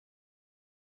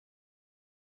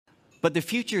But the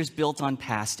future is built on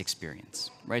past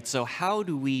experience, right? So how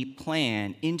do we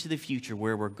plan into the future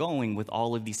where we're going with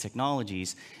all of these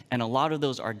technologies? And a lot of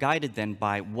those are guided then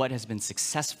by what has been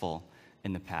successful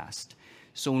in the past.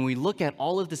 So when we look at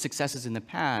all of the successes in the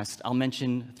past, I'll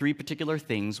mention three particular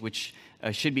things which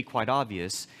should be quite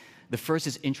obvious. The first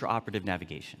is intraoperative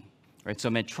navigation, right? So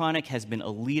Medtronic has been a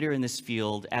leader in this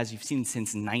field, as you've seen,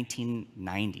 since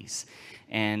 1990s.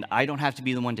 And I don't have to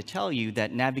be the one to tell you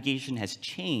that navigation has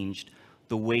changed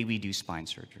the way we do spine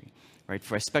surgery, right?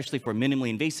 Especially for minimally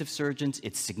invasive surgeons,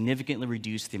 it's significantly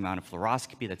reduced the amount of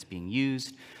fluoroscopy that's being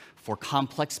used. For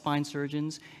complex spine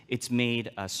surgeons, it's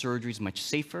made surgeries much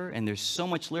safer, and there's so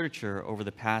much literature over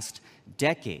the past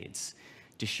decades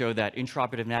to show that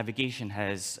intraoperative navigation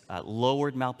has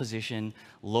lowered malposition,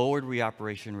 lowered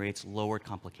reoperation rates, lowered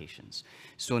complications.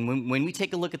 So when we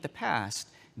take a look at the past,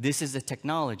 this is a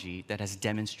technology that has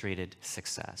demonstrated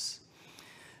success.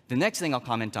 The next thing I'll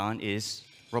comment on is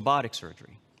robotic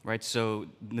surgery, right? So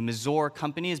the Mazor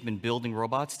company has been building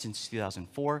robots since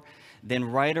 2004. Then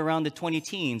right around the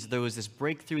 20-teens, there was this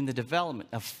breakthrough in the development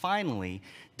of finally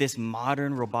this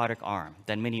modern robotic arm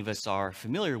that many of us are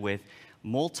familiar with,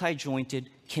 multi-jointed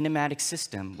kinematic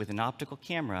system with an optical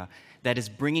camera that is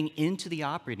bringing into the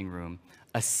operating room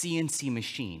a CNC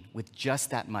machine with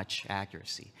just that much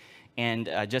accuracy. And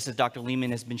just as Dr.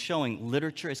 Lehman has been showing,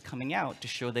 literature is coming out to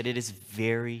show that it is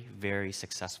very, very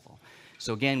successful.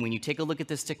 So again, when you take a look at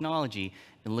this technology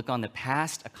and look on the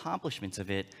past accomplishments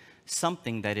of it,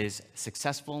 something that is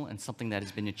successful and something that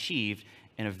has been achieved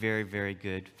in a very, very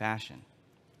good fashion.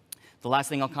 The last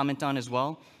thing I'll comment on as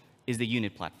well is the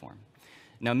unit platform.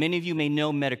 Now, many of you may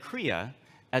know Medicrea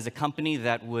as a company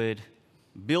that would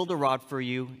build a rod for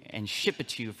you and ship it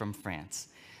to you from France.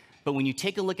 But when you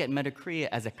take a look at Medicrea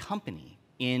as a company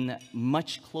in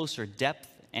much closer depth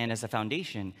and as a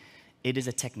foundation, it is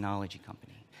a technology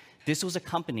company. This was a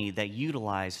company that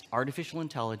utilized artificial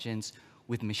intelligence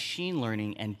with machine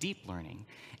learning and deep learning,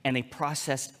 and they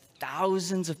processed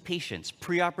thousands of patients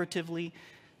preoperatively,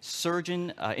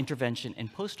 surgeon intervention,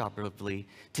 and postoperatively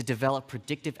to develop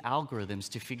predictive algorithms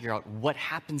to figure out what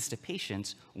happens to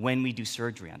patients when we do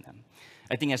surgery on them.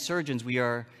 I think as surgeons, we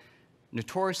are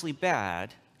notoriously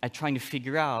bad at trying to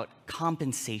figure out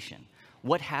compensation.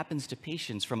 What happens to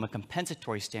patients from a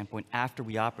compensatory standpoint after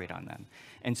we operate on them?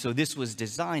 And so this was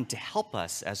designed to help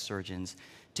us as surgeons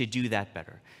to do that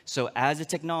better. So as a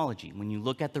technology, when you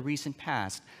look at the recent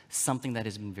past, something that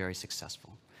has been very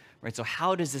successful, right? So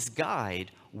how does this guide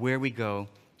where we go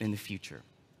in the future?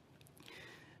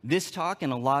 This talk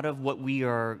and a lot of what we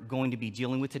are going to be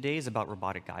dealing with today is about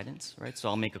robotic guidance, right? So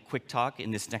I'll make a quick talk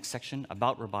in this next section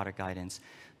about robotic guidance.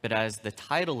 But as the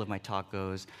title of my talk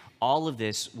goes, all of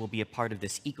this will be a part of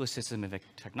this ecosystem of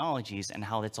technologies and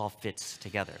how this all fits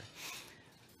together.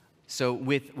 So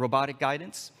with robotic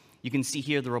guidance, you can see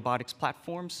here the robotics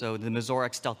platform. So the Mazor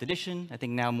X Stealth Edition, I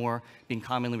think now more being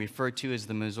commonly referred to as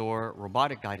the Mazor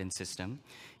robotic guidance system.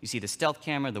 You see the stealth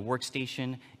camera, the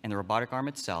workstation, and the robotic arm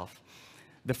itself.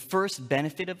 The first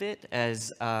benefit of it,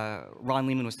 as Ron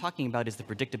Lehman was talking about, is the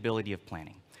predictability of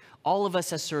planning. All of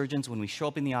us as surgeons, when we show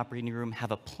up in the operating room, have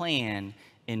a plan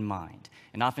in mind.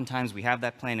 And oftentimes we have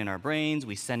that plan in our brains,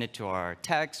 we send it to our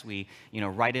techs, we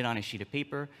write it on a sheet of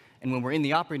paper, and when we're in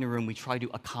the operating room, we try to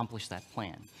accomplish that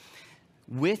plan.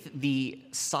 With the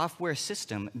software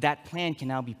system, that plan can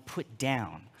now be put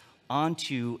down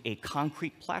onto a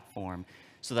concrete platform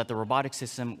so that the robotic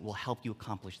system will help you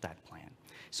accomplish that plan.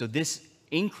 So this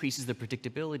increases the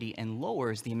predictability and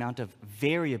lowers the amount of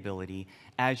variability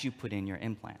as you put in your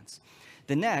implants.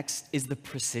 The next is the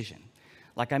precision.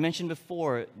 Like I mentioned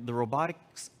before, the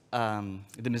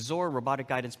Mazor robotic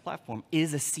guidance platform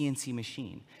is a CNC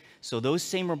machine. So those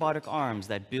same robotic arms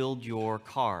that build your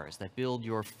cars, that build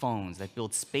your phones, that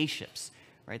build spaceships,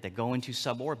 right, that go into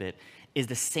suborbit, is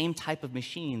the same type of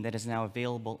machine that is now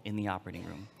available in the operating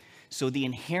room. So the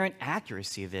inherent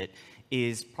accuracy of it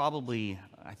is probably,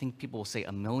 I think people will say,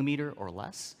 a millimeter or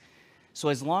less. So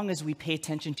as long as we pay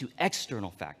attention to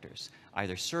external factors,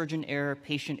 either surgeon error,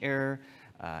 patient error,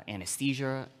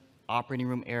 anesthesia, operating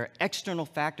room error, external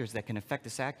factors that can affect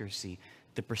this accuracy,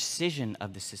 the precision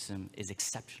of the system is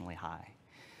exceptionally high.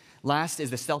 Last is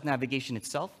the stealth navigation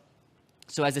itself.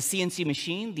 So as a CNC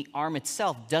machine, the arm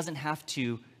itself doesn't have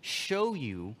to show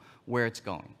you where it's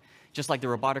going. Just like the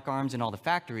robotic arms in all the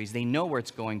factories, they know where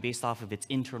it's going based off of its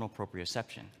internal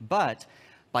proprioception. But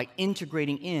by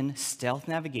integrating in stealth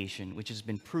navigation, which has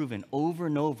been proven over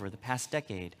and over the past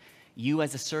decade, you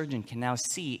as a surgeon can now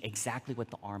see exactly what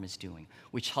the arm is doing,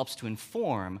 which helps to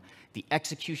inform the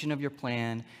execution of your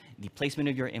plan, the placement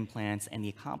of your implants, and the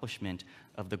accomplishment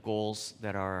of the goals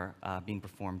that are being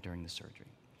performed during the surgery.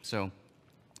 So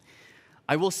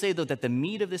I will say, though, that the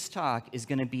meat of this talk is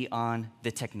going to be on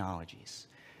the technologies,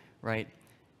 right?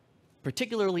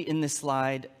 Particularly in this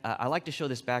slide, I like to show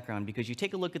this background because you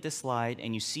take a look at this slide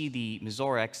and you see the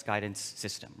Mazor X guidance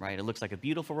system, right? It looks like a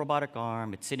beautiful robotic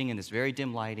arm. It's sitting in this very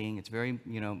dim lighting. It's very,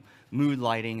 mood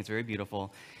lighting. It's very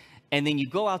beautiful. And then you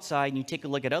go outside and you take a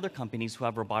look at other companies who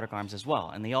have robotic arms as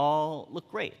well, and they all look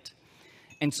great.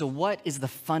 And so what is the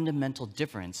fundamental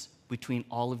difference between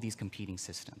all of these competing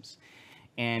systems?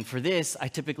 And for this, I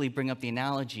typically bring up the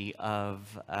analogy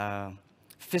of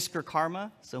Fisker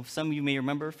Karma. So some of you may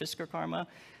remember Fisker Karma.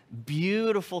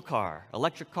 Beautiful car,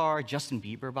 electric car. Justin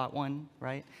Bieber bought one,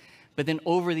 right? But then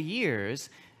over the years,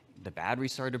 the battery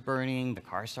started burning, the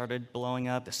car started blowing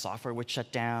up, the software would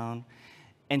shut down.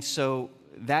 And so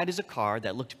that is a car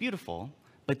that looked beautiful,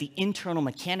 but the internal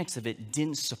mechanics of it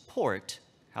didn't support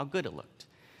how good it looked.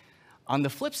 On the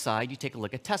flip side, you take a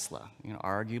look at Tesla,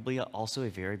 arguably also a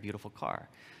very beautiful car.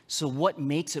 So what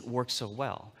makes it work so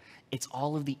well? It's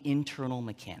all of the internal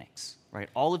mechanics, right?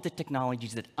 All of the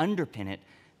technologies that underpin it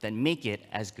that make it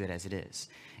as good as it is.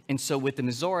 And so with the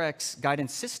Mazor X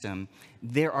guidance system,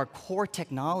 there are core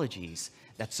technologies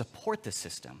that support the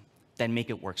system that make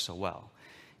it work so well.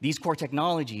 These core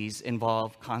technologies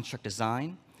involve construct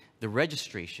design, the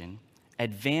registration,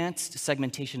 advanced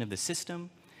segmentation of the system,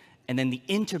 and then the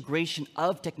integration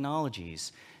of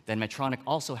technologies that Medtronic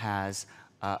also has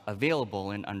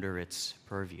available and under its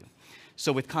purview.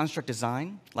 So with construct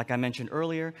design, like I mentioned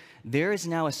earlier, there is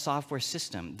now a software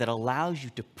system that allows you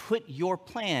to put your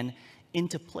plan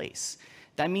into place.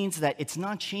 That means that it's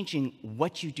not changing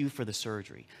what you do for the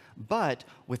surgery, but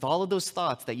with all of those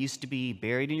thoughts that used to be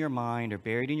buried in your mind or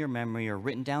buried in your memory or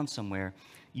written down somewhere,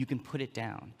 you can put it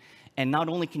down. And not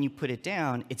only can you put it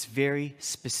down, it's very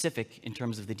specific in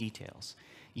terms of the details.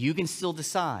 You can still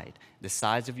decide the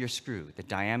size of your screw, the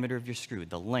diameter of your screw,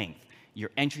 the length,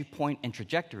 your entry point and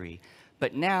trajectory.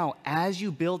 But now, as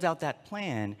you build out that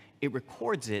plan, it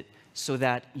records it so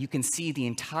that you can see the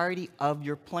entirety of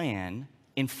your plan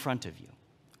in front of you.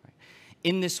 Right?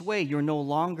 In this way, you're no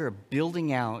longer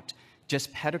building out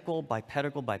just pedicle by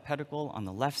pedicle by pedicle on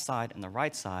the left side and the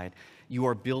right side. You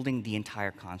are building the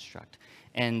entire construct.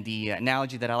 And the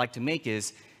analogy that I like to make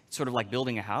is sort of like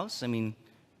building a house. I mean,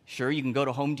 sure, you can go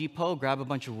to Home Depot, grab a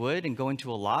bunch of wood, and go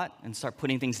into a lot and start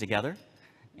putting things together,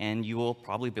 and you will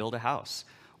probably build a house.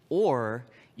 Or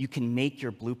you can make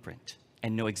your blueprint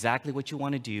and know exactly what you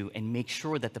want to do and make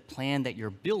sure that the plan that you're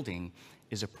building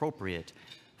is appropriate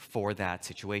for that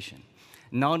situation.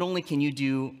 Not only can you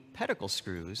do pedicle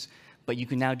screws, but you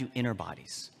can now do inner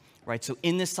bodies. Right, so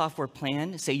in this software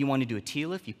plan, say you want to do a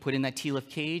T-lift, you put in that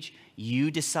T-lift cage, you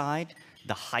decide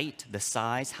the height, the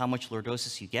size, how much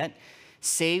lordosis you get.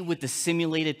 Say with the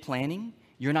simulated planning,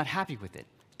 you're not happy with it.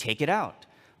 Take it out,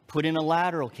 put in a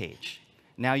lateral cage.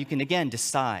 Now you can again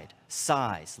decide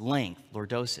size, length,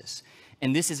 lordosis.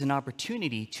 And this is an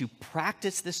opportunity to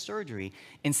practice this surgery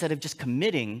instead of just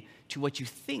committing to what you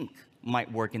think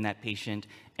might work in that patient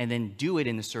and then do it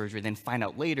in the surgery, then find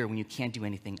out later when you can't do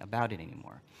anything about it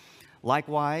anymore.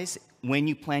 Likewise, when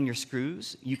you plan your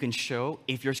screws, you can show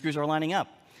if your screws are lining up.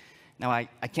 Now, I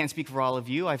can't speak for all of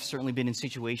you. I've certainly been in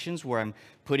situations where I'm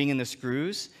putting in the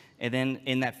screws, and then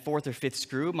in that fourth or fifth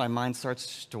screw, my mind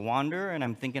starts to wander, and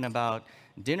I'm thinking about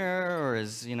dinner, or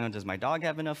does my dog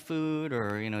have enough food,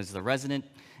 or is the resident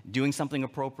doing something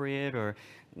appropriate, or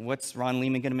what's Ron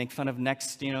Lehman going to make fun of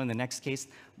next, in the next case.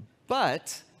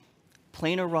 But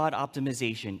planar rod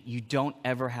optimization, you don't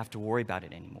ever have to worry about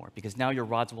it anymore because now your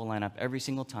rods will line up every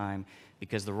single time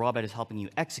because the robot is helping you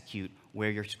execute where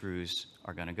your screws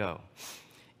are going to go.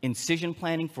 Incision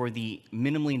planning for the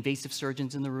minimally invasive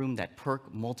surgeons in the room that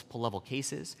perk multiple level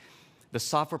cases, the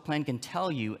software plan can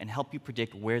tell you and help you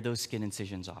predict where those skin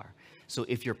incisions are. So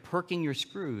if you're perking your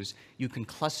screws, you can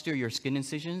cluster your skin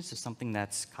incisions to something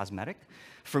that's cosmetic.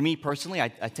 For me personally, I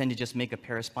tend to just make a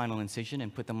paraspinal incision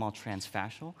and put them all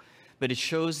transfascial. But it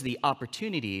shows the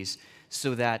opportunities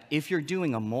so that if you're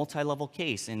doing a multi-level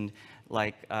case, and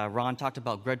like Ron talked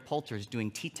about Greg Poulter's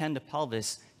doing T10 to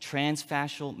pelvis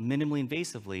transfascial minimally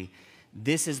invasively,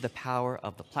 this is the power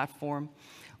of the platform.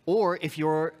 Or if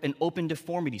you're an open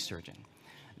deformity surgeon,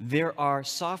 there are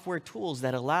software tools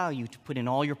that allow you to put in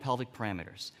all your pelvic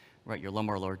parameters, right? Your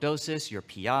lumbar lordosis, your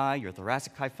PI, your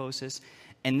thoracic kyphosis,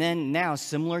 and then now,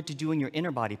 similar to doing your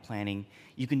inner body planning,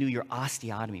 you can do your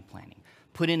osteotomy planning.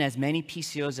 Put in as many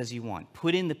PCOs as you want.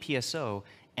 Put in the PSO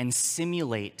and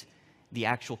simulate the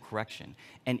actual correction.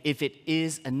 And if it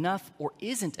is enough or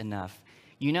isn't enough,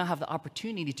 you now have the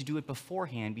opportunity to do it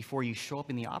beforehand before you show up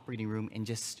in the operating room and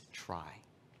just try.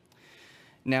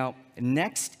 Now,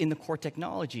 next in the core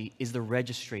technology is the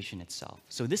registration itself.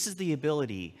 So this is the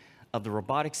ability of the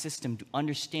robotic system to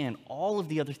understand all of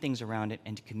the other things around it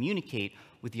and to communicate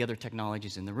with the other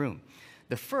technologies in the room.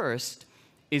 The first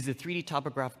is the 3D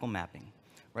topographical mapping,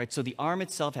 right? So the arm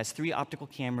itself has 3 optical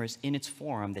cameras in its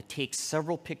forearm that takes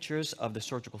several pictures of the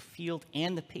surgical field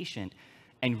and the patient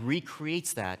and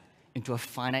recreates that into a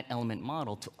finite element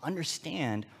model to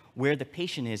understand where the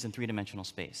patient is in 3-dimensional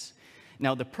space.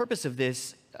 Now, the purpose of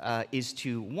this is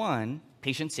to, one,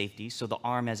 patient safety, so the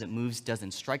arm as it moves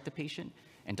doesn't strike the patient,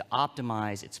 and to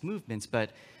optimize its movements.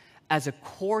 But as a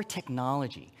core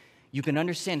technology, you can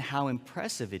understand how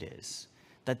impressive it is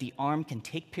that the arm can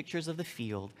take pictures of the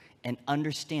field and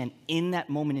understand in that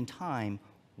moment in time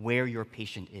where your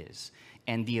patient is.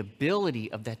 And the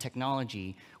ability of that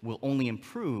technology will only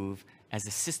improve as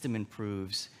the system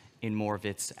improves in more of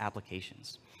its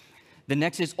applications. The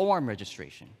next is O-arm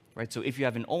registration, right? So if you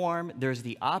have an O-arm, there's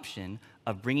the option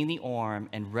of bringing the O-arm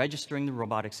and registering the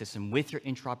robotic system with your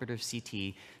intraoperative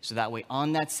CT, so that way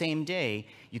on that same day,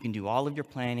 you can do all of your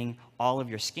planning, all of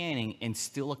your scanning, and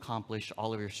still accomplish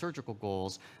all of your surgical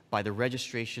goals by the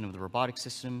registration of the robotic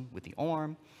system with the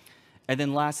O-arm. And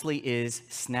then lastly is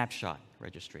snapshot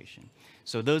registration.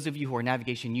 So those of you who are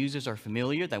navigation users are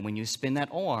familiar that when you spin that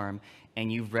O-arm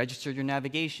and you've registered your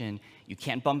navigation, you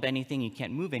can't bump anything, you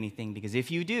can't move anything, because if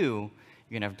you do,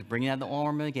 you're gonna have to bring out the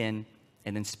O-arm again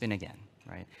and then spin again,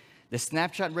 right? The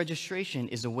snapshot registration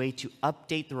is a way to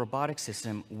update the robotic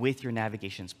system with your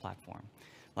navigations platform.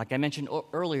 Like I mentioned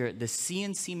earlier, the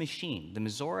CNC machine, the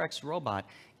Mazor X robot,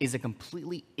 is a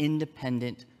completely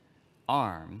independent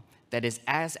arm that is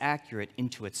as accurate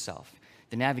into itself.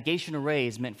 The navigation array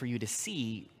is meant for you to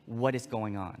see what is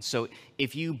going on. So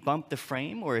if you bump the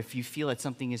frame or if you feel that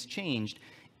something has changed,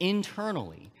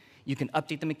 internally, you can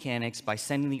update the mechanics by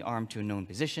sending the arm to a known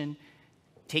position,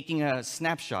 taking a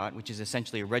snapshot, which is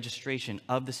essentially a registration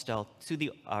of the stealth to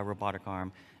the robotic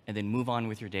arm, and then move on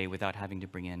with your day without having to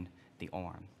bring in the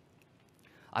arm.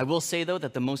 I will say, though,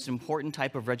 that the most important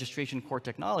type of registration core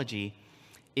technology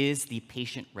is the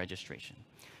patient registration.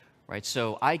 Right,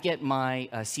 so I get my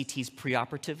CTs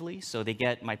preoperatively, so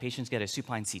my patients get a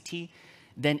supine CT.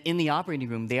 Then in the operating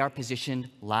room, they are positioned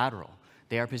lateral.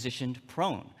 They are positioned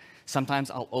prone.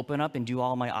 Sometimes I'll open up and do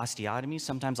all my osteotomies.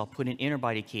 Sometimes I'll put in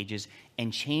interbody cages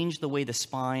and change the way the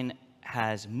spine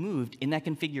has moved in that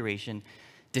configuration.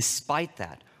 Despite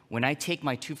that, when I take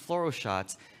my 2 fluoro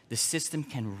shots, the system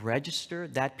can register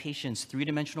that patient's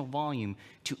 3-dimensional volume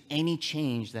to any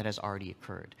change that has already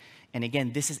occurred. And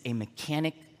again, this is a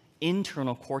mechanic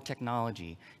internal core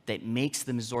technology that makes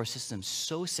the Mazor system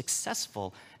so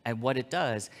successful at what it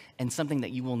does, and something that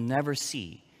you will never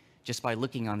see just by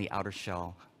looking on the outer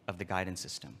shell of the guidance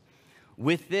system.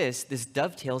 With this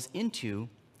dovetails into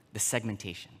the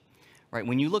segmentation. Right?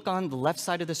 When you look on the left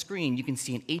side of the screen, you can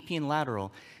see an APN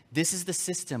lateral. This is the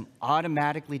system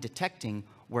automatically detecting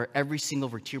where every single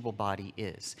vertebral body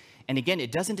is. And again,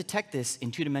 it doesn't detect this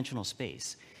in 2-dimensional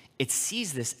space. It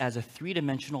sees this as a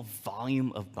 3-dimensional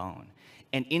volume of bone.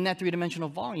 And in that 3-dimensional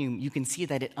volume, you can see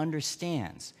that it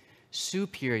understands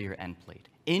superior end plate,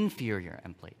 inferior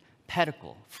end plate,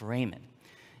 pedicle, foramen.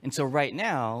 And so right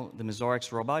now, the Mazor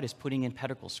X robot is putting in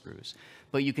pedicle screws.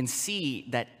 But you can see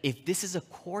that if this is a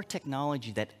core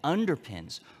technology that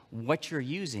underpins what you're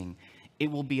using,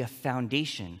 it will be a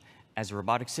foundation as the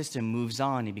robotic system moves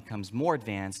on and becomes more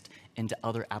advanced into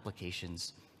other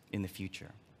applications in the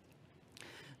future.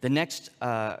 The next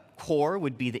core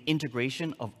would be the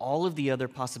integration of all of the other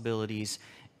possibilities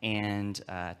and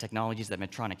technologies that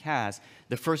Medtronic has.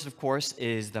 The first, of course,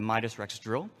 is the Midas Rex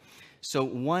drill. So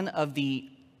one of the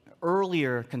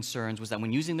earlier concerns was that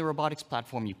when using the robotics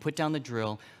platform, you put down the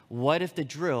drill, what if the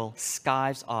drill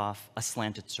skives off a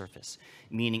slanted surface?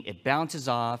 Meaning it bounces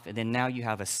off, and then now you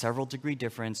have a several degree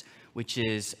difference, which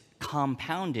is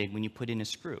compounded when you put in a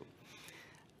screw.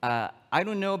 I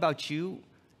don't know about you,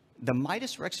 the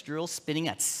Midas Rex drill spinning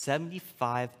at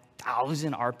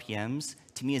 75,000 RPMs,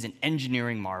 to me, is an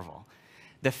engineering marvel.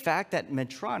 The fact that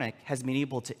Medtronic has been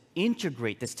able to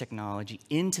integrate this technology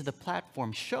into the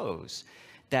platform shows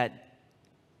that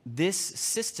this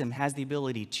system has the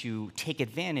ability to take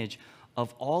advantage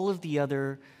of all of the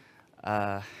other,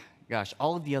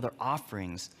 all of the other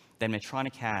offerings that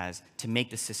Medtronic has to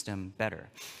make the system better.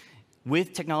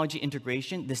 With technology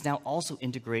integration, this now also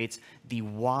integrates the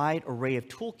wide array of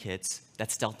toolkits that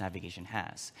stealth navigation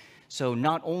has. So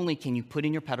not only can you put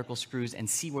in your pedicle screws and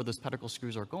see where those pedicle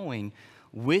screws are going,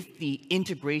 with the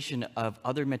integration of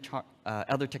other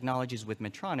technologies with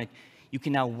Medtronic, you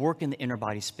can now work in the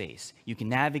interbody space. You can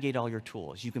navigate all your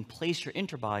tools. You can place your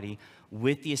interbody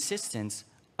with the assistance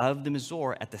of the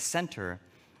Mazor at the center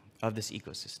of this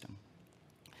ecosystem.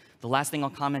 The last thing I'll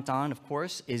comment on, of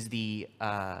course, is the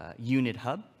UNID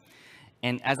hub.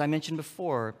 And as I mentioned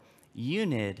before,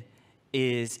 UNID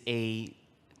is a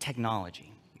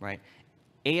technology, right?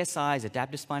 ASI is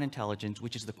Adaptive Spine Intelligence,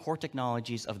 which is the core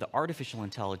technologies of the artificial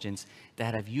intelligence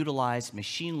that have utilized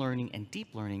machine learning and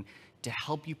deep learning to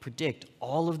help you predict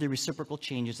all of the reciprocal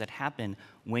changes that happen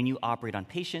when you operate on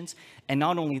patients. And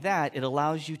not only that, it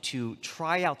allows you to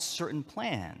try out certain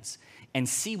plans and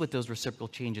see what those reciprocal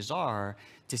changes are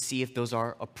to see if those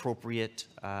are appropriate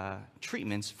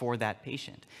treatments for that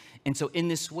patient. And so in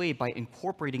this way, by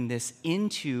incorporating this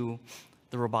into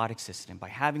the robotic system, by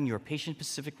having your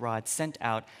patient-specific rod sent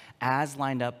out as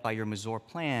lined up by your Mazor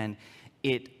plan,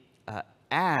 it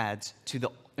adds to the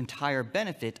entire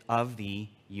benefit of the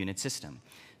UNID system.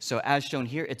 So as shown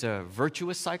here, it's a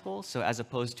virtuous cycle, so as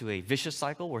opposed to a vicious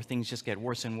cycle where things just get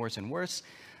worse and worse and worse.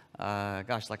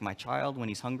 Gosh, like my child when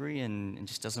he's hungry and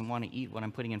just doesn't want to eat what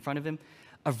I'm putting in front of him.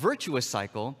 A virtuous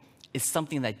cycle is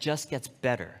something that just gets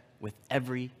better with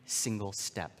every single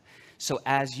step. So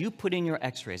as you put in your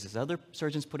x-rays, as other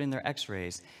surgeons put in their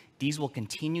x-rays, these will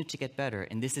continue to get better,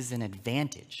 and this is an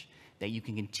advantage that you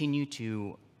can continue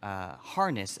to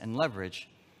harness and leverage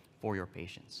for your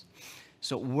patients.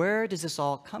 So where does this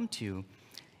all come to?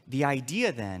 The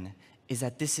idea then is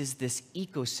that this is this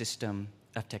ecosystem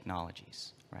of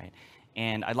technologies, right?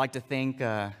 And I'd like to thank,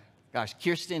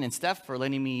 Kirsten and Steph for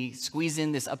letting me squeeze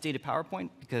in this updated PowerPoint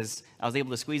because I was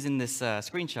able to squeeze in this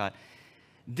screenshot.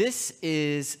 This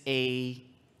is a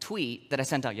tweet that I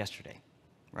sent out yesterday,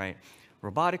 right?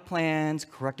 Robotic plans,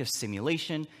 corrective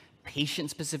simulation,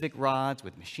 patient-specific rods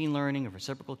with machine learning and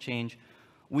reciprocal change.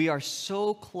 We are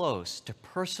so close to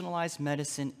personalized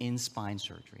medicine in spine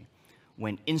surgery.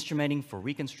 When instrumenting for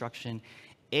reconstruction,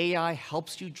 AI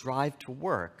helps you drive to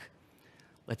work.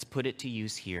 Let's put it to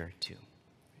use here too.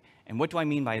 And what do I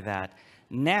mean by that?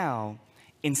 Now,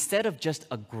 instead of just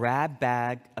a grab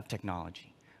bag of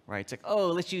technology, right? It's like, oh,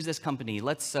 let's use this company.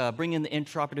 Let's bring in the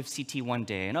intraoperative CT one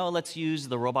day. And oh, let's use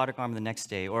the robotic arm the next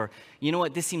day. Or, you know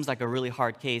what, this seems like a really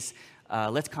hard case.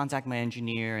 Let's contact my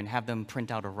engineer and have them print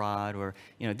out a rod. Or,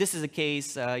 you know, this is a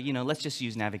case, let's just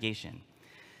use navigation.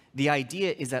 The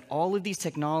idea is that all of these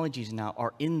technologies now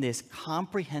are in this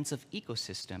comprehensive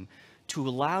ecosystem to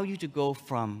allow you to go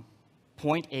from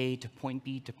point A to point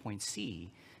B to point C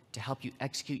to help you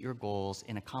execute your goals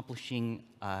in accomplishing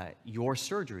your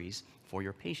surgeries for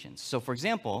your patients. So for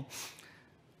example,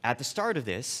 at the start of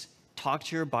this, talk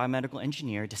to your biomedical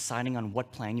engineer deciding on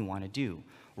what plan you want to do.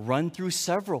 Run through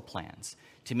several plans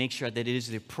to make sure that it is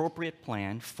the appropriate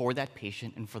plan for that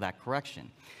patient and for that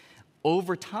correction.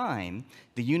 Over time,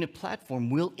 the UNID platform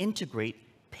will integrate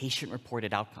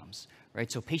patient-reported outcomes,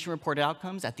 right? So patient-reported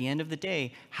outcomes, at the end of the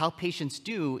day, how patients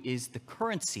do is the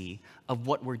currency of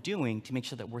what we're doing to make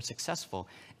sure that we're successful,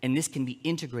 and this can be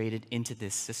integrated into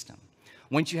this system.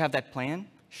 Once you have that plan,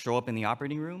 show up in the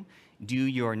operating room, do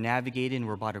your navigate in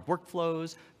robotic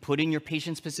workflows, put in your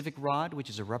patient-specific rod, which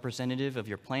is a representative of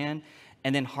your plan,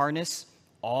 and then harness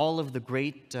all of the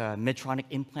great Medtronic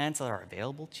implants that are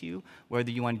available to you,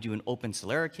 whether you want to do an open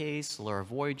Solera case, Solera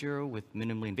Voyager with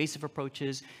minimally invasive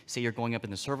approaches, say you're going up in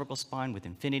the cervical spine with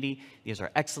Infinity. These are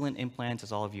excellent implants,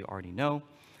 as all of you already know.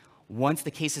 Once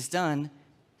the case is done,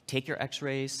 take your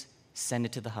x-rays, send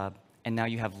it to the hub, and now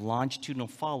you have longitudinal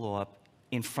follow-up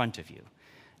in front of you.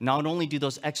 Not only do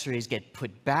those x-rays get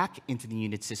put back into the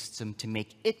UNID system to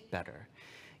make it better,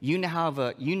 you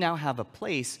now have a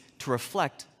place to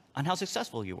reflect on how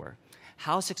successful you were.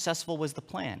 How successful was the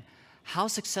plan? How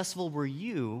successful were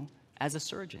you as a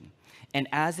surgeon? And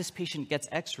as this patient gets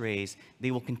x-rays,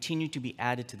 they will continue to be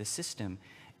added to the system.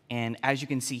 And as you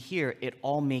can see here, it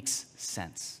all makes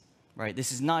sense, right?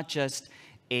 This is not just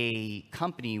a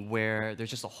company where there's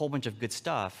just a whole bunch of good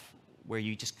stuff where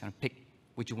you just kind of pick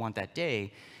what you want that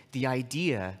day. The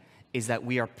idea is that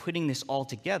we are putting this all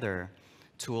together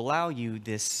to allow you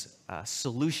this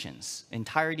solutions,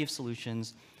 entirety of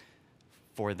solutions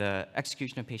for the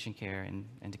execution of patient care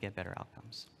and to get better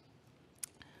outcomes.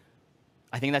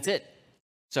 I think that's it.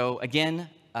 So again,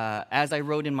 as I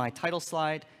wrote in my title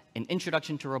slide, an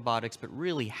introduction to robotics, but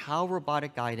really how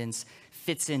robotic guidance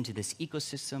fits into this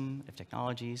ecosystem of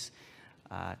technologies.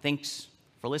 Thanks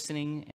for listening.